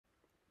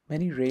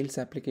Many Rails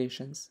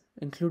applications,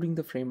 including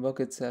the framework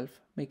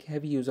itself, make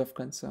heavy use of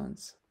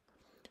concerns.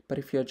 But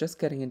if you're just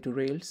getting into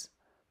Rails,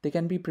 they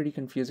can be pretty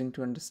confusing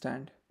to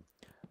understand.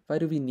 Why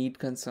do we need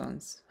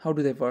concerns? How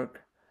do they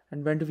work?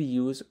 And when do we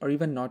use or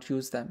even not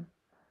use them?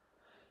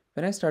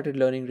 When I started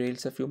learning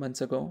Rails a few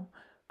months ago,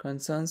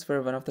 concerns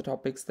were one of the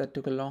topics that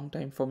took a long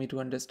time for me to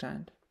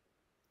understand.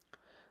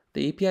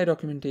 The API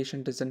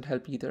documentation doesn't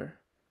help either.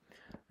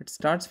 It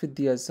starts with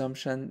the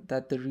assumption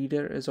that the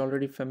reader is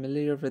already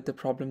familiar with the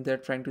problem they're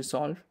trying to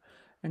solve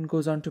and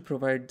goes on to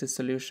provide the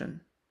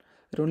solution.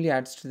 It only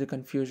adds to the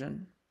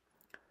confusion.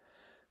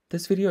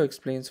 This video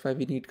explains why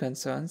we need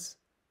concerns,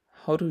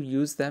 how to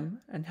use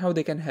them, and how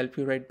they can help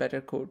you write better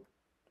code.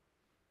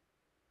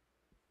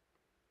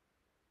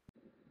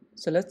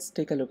 So let's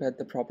take a look at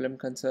the problem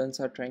concerns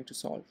are trying to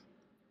solve.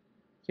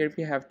 Here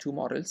we have two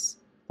models,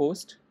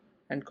 post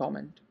and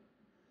comment.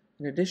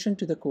 In addition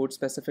to the code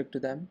specific to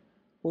them,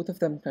 both of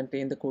them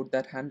contain the code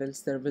that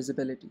handles their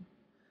visibility.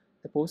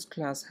 The post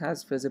class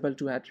has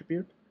visible_to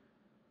attribute,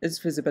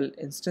 isVisible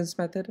instance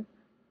method,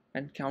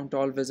 and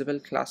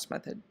countAllVisible class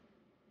method.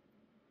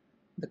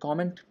 The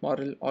comment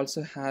model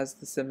also has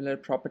the similar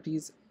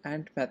properties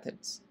and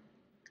methods.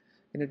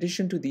 In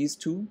addition to these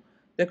two,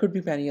 there could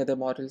be many other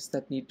models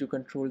that need to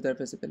control their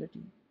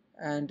visibility,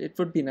 and it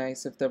would be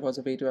nice if there was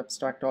a way to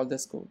abstract all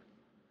this code.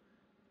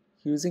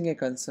 Using a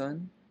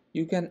concern,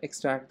 you can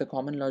extract the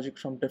common logic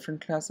from different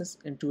classes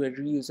into a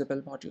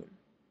reusable module.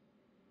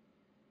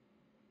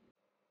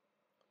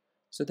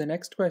 So the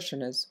next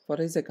question is, what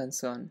is a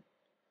concern?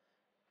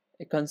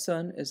 A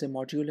concern is a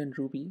module in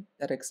Ruby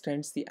that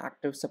extends the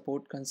active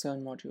support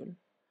concern module.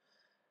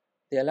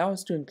 They allow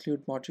us to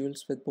include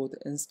modules with both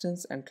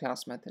instance and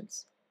class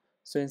methods.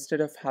 So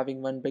instead of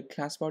having one big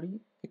class body,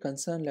 a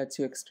concern lets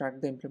you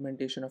extract the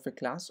implementation of a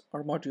class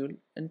or module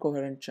in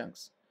coherent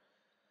chunks.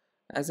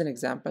 As an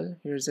example,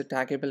 here is a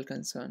taggable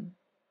concern.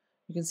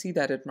 You can see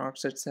that it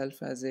marks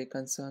itself as a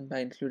concern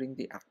by including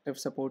the active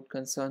support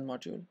concern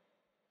module.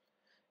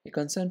 A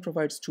concern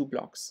provides two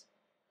blocks,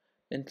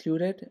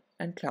 included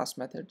and class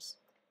methods.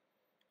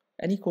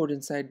 Any code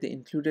inside the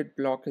included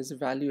block is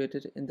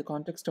evaluated in the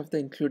context of the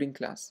including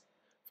class.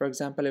 For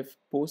example, if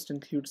post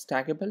includes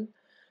taggable,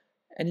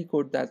 any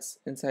code that's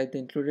inside the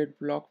included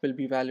block will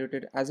be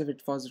evaluated as if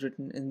it was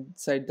written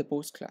inside the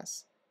post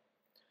class.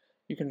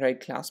 You can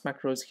write class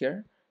macros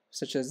here,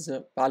 such as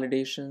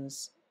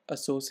validations,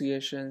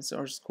 associations,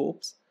 or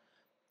scopes.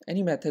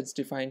 Any methods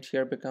defined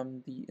here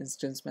become the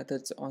instance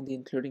methods on the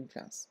including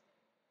class.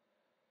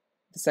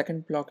 The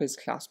second block is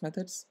class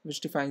methods,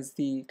 which defines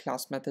the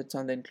class methods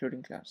on the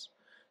including class.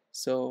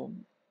 So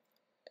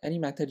any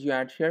method you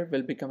add here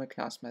will become a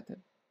class method.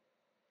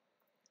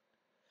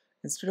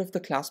 Instead of the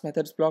class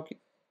methods block,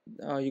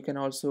 you can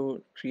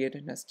also create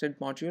a nested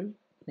module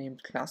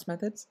named class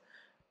methods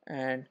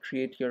and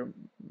create your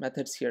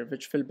methods here,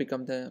 which will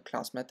become the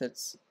class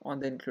methods on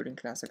the including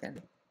class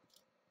again.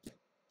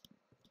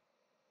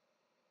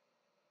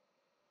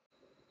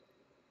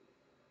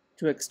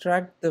 To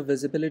extract the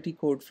visibility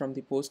code from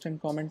the post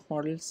and comment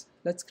models,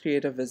 let's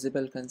create a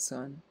visible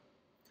concern.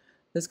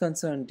 This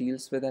concern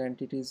deals with an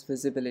entity's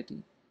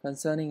visibility,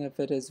 concerning if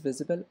it is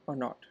visible or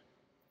not.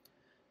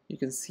 You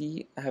can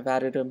see I have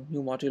added a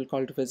new module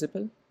called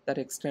visible that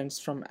extends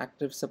from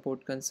active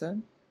support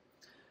concern.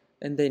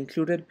 In the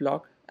included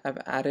block, I've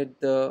added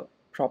the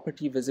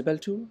property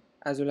visible_to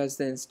as well as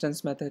the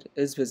instance method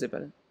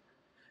isVisible.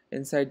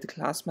 Inside the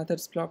class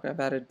methods block, I've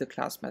added the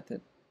class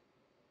method.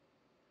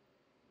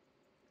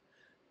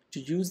 To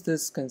use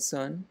this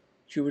concern,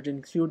 you would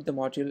include the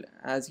module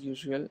as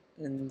usual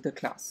in the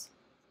class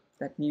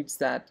that needs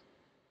that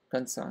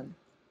concern.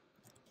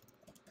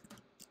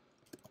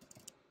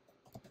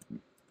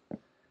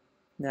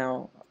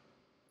 Now,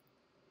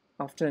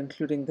 after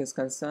including this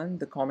concern,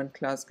 the comment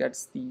class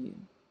gets the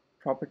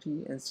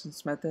property,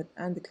 instance method,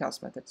 and the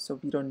class method. So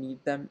we don't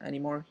need them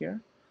anymore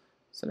here.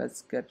 So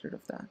let's get rid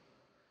of that.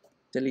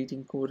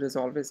 Deleting code is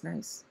always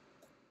nice.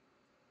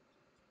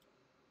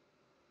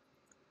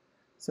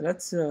 So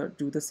let's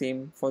do the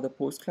same for the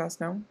post class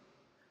now.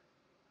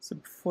 So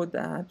before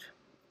that,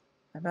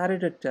 I've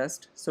added a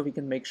test so we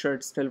can make sure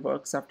it still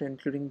works after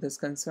including this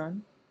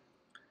concern.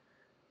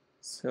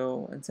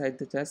 So inside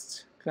the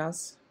test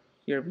class,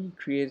 here we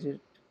created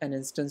an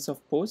instance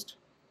of post.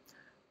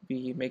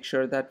 We make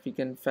sure that we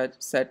can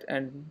set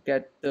and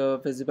get the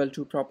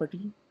visible_to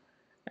property,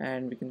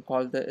 and we can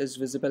call the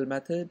isVisible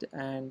method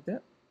and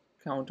the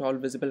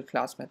countAllVisible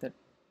class method.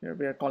 Here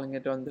we are calling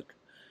it on the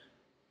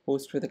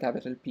post with a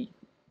capital P.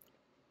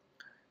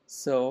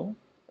 So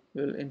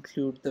we'll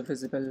include the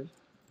visible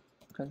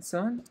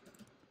concern.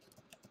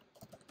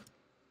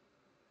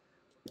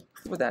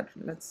 For that,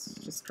 let's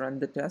just run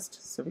the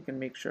test so we can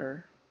make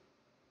sure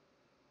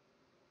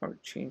our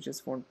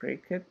changes won't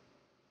break it.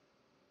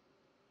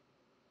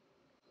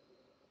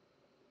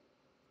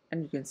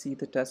 And you can see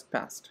the test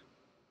passed.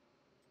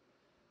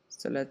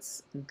 So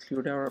let's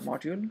include our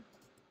module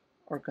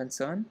or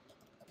concern.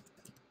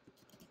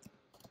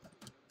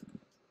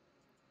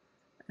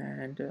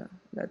 And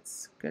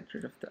let's get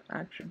rid of the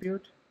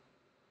attribute.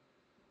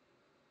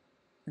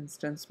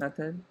 instance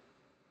method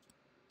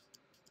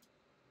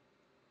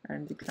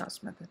and the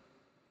class method.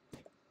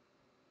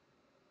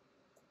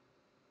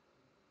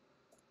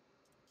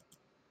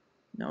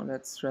 Now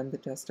let's run the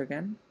test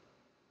again.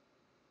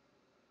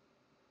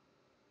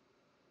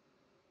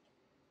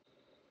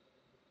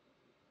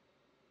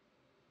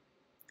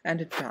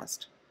 And it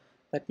passed.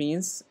 That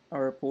means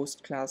our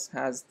post class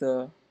has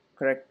the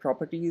correct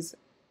properties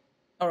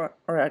or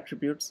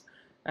attributes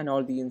and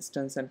all the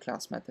instance and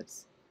class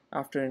methods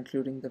after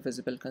including the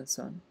visible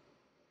concern.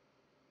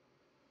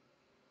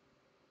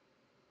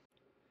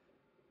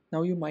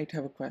 Now you might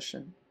have a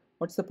question.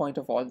 What's the point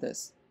of all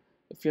this?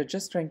 If you're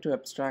just trying to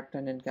abstract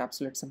and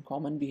encapsulate some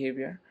common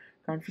behavior,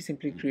 can't we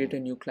simply create a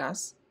new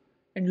class?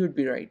 And you'd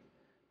be right.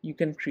 You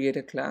can create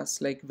a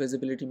class like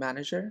Visibility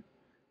Manager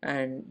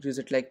and use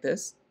it like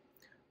this.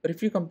 But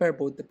if you compare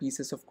both the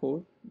pieces of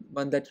code,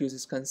 one that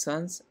uses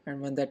concerns and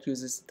one that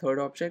uses the third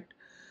object,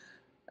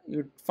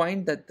 you'd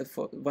find that the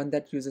one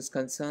that uses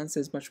concerns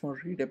is much more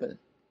readable.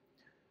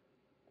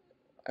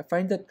 I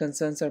find that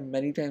concerns are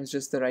many times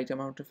just the right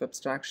amount of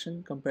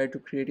abstraction compared to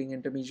creating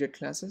intermediate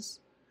classes.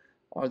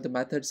 All the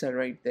methods are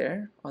right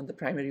there on the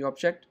primary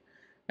object,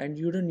 and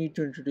you don't need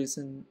to introduce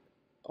an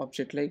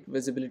object like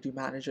Visibility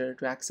Manager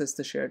to access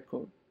the shared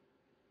code.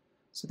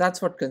 So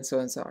that's what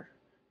concerns are,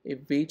 a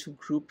way to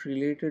group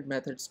related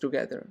methods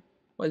together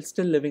while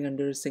still living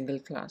under a single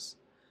class.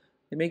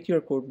 They make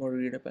your code more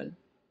readable.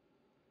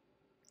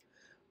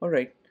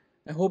 Alright,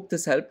 I hope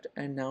this helped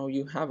and now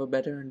you have a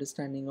better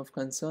understanding of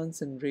concerns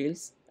in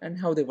Rails and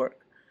how they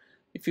work.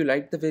 If you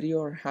liked the video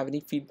or have any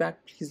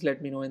feedback, please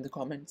let me know in the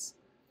comments.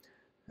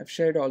 I've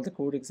shared all the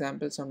code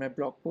examples on my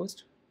blog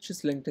post, which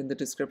is linked in the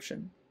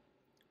description.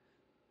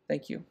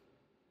 Thank you.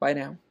 Bye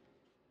now.